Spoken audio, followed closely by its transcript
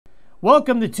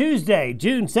Welcome to Tuesday,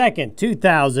 June 2nd,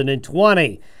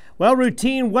 2020. Well,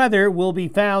 routine weather will be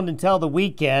found until the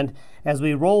weekend. As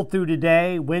we roll through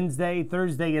today, Wednesday,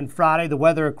 Thursday, and Friday, the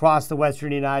weather across the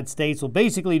western United States will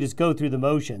basically just go through the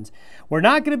motions. We're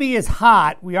not going to be as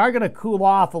hot. We are going to cool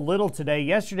off a little today.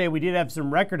 Yesterday, we did have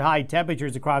some record high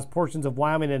temperatures across portions of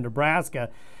Wyoming and Nebraska,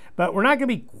 but we're not going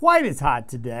to be quite as hot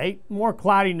today. More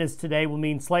cloudiness today will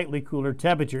mean slightly cooler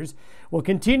temperatures. We'll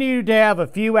continue to have a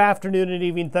few afternoon and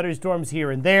evening thunderstorms here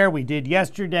and there. We did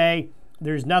yesterday.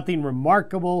 There's nothing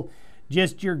remarkable,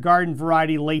 just your garden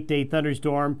variety late day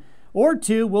thunderstorm or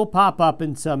two will pop up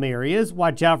in some areas.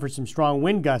 Watch out for some strong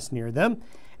wind gusts near them.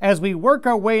 As we work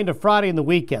our way into Friday and the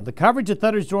weekend, the coverage of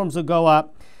thunderstorms will go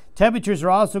up. Temperatures are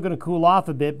also going to cool off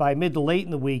a bit by mid to late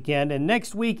in the weekend, and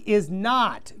next week is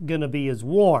not going to be as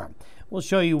warm. We'll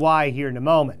show you why here in a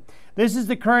moment. This is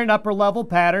the current upper level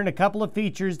pattern. A couple of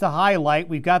features to highlight.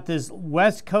 We've got this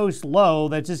west coast low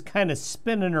that's just kind of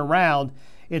spinning around.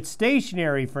 It's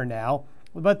stationary for now,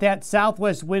 but that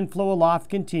southwest wind flow aloft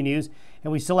continues,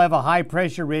 and we still have a high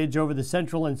pressure ridge over the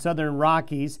central and southern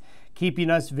Rockies, keeping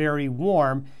us very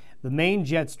warm. The main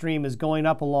jet stream is going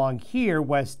up along here,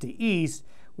 west to east,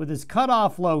 with this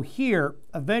cutoff low here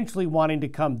eventually wanting to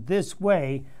come this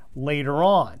way later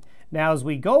on. Now, as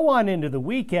we go on into the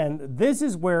weekend, this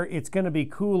is where it's going to be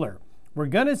cooler. We're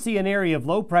going to see an area of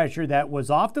low pressure that was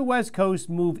off the west coast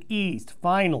move east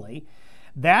finally.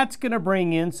 That's going to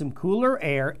bring in some cooler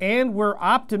air, and we're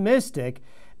optimistic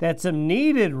that some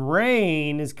needed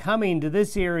rain is coming to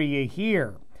this area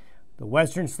here. The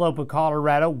western slope of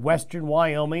Colorado, western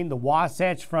Wyoming, the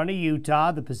Wasatch Front of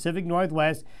Utah, the Pacific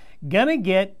Northwest, gonna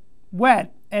get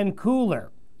wet and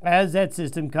cooler as that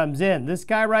system comes in. This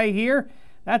guy right here,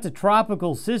 that's a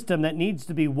tropical system that needs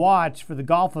to be watched for the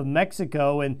Gulf of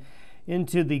Mexico and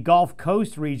into the Gulf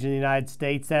Coast region of the United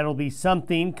States. That'll be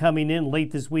something coming in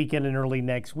late this weekend and early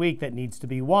next week that needs to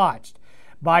be watched.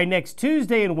 By next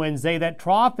Tuesday and Wednesday, that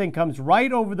trough then comes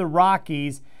right over the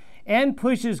Rockies and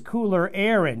pushes cooler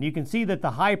air in. You can see that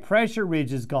the high pressure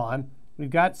ridge is gone. We've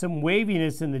got some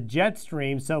waviness in the jet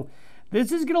stream, so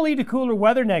this is going to lead to cooler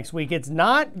weather next week. It's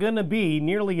not going to be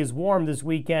nearly as warm this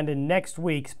weekend and next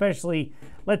week, especially,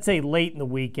 let's say, late in the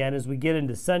weekend as we get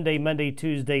into Sunday, Monday,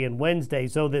 Tuesday, and Wednesday.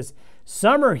 So this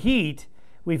summer heat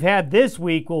we've had this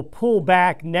week will pull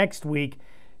back next week.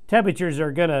 Temperatures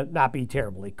are going to not be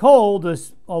terribly cold,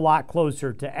 just a lot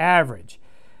closer to average.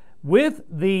 With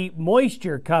the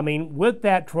moisture coming, with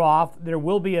that trough, there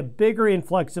will be a bigger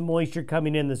influx of moisture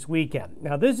coming in this weekend.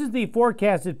 Now, this is the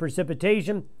forecasted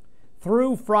precipitation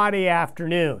through Friday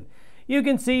afternoon. You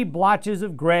can see blotches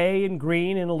of gray and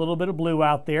green and a little bit of blue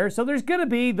out there. So there's going to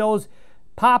be those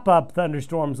pop-up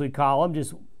thunderstorms, we call them.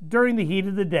 Just during the heat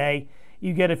of the day,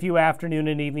 you get a few afternoon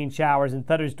and evening showers and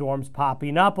thunderstorms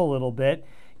popping up a little bit.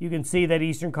 You can see that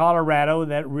eastern Colorado,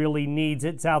 that really needs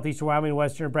it. Southeastern Wyoming,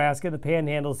 western Nebraska, the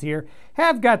panhandles here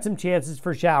have got some chances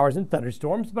for showers and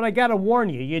thunderstorms. But I got to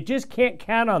warn you, you just can't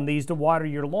count on these to water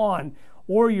your lawn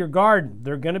or your garden.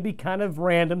 They're going to be kind of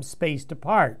random, spaced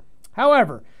apart.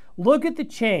 However, look at the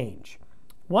change.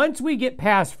 Once we get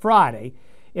past Friday,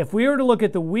 if we were to look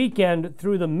at the weekend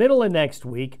through the middle of next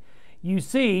week, you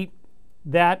see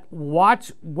that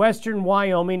watch western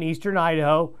Wyoming, eastern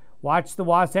Idaho, watch the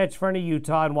Wasatch Front of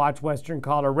Utah, and watch western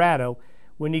Colorado.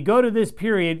 When you go to this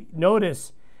period,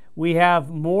 notice we have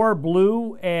more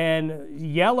blue and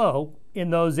yellow in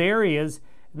those areas,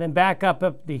 and then back up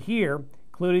to here,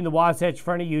 including the Wasatch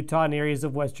Front of Utah and areas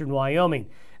of western Wyoming.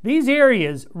 These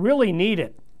areas really need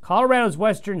it. Colorado's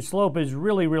western slope is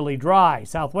really, really dry.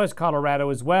 Southwest Colorado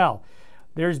as well.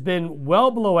 There's been well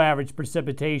below average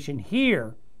precipitation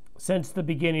here since the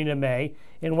beginning of May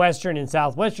in western and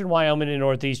southwestern Wyoming and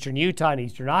northeastern Utah and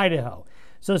eastern Idaho.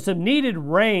 So some needed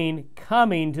rain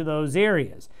coming to those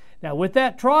areas. Now, with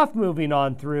that trough moving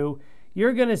on through,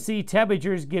 you're going to see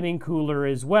temperatures getting cooler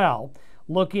as well.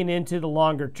 Looking into the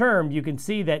longer term, you can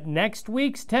see that next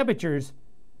week's temperatures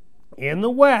in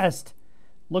the west,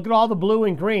 look at all the blue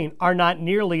and green, are not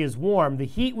nearly as warm. The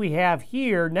heat we have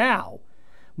here now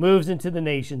moves into the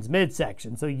nation's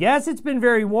midsection. So yes, it's been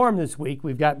very warm this week.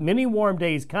 We've got many warm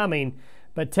days coming,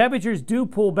 but temperatures do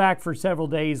pull back for several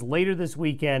days later this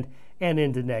weekend and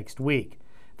into next week.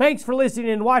 Thanks for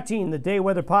listening and watching the Day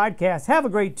Weather Podcast. Have a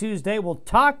great Tuesday. We'll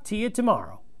talk to you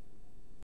tomorrow.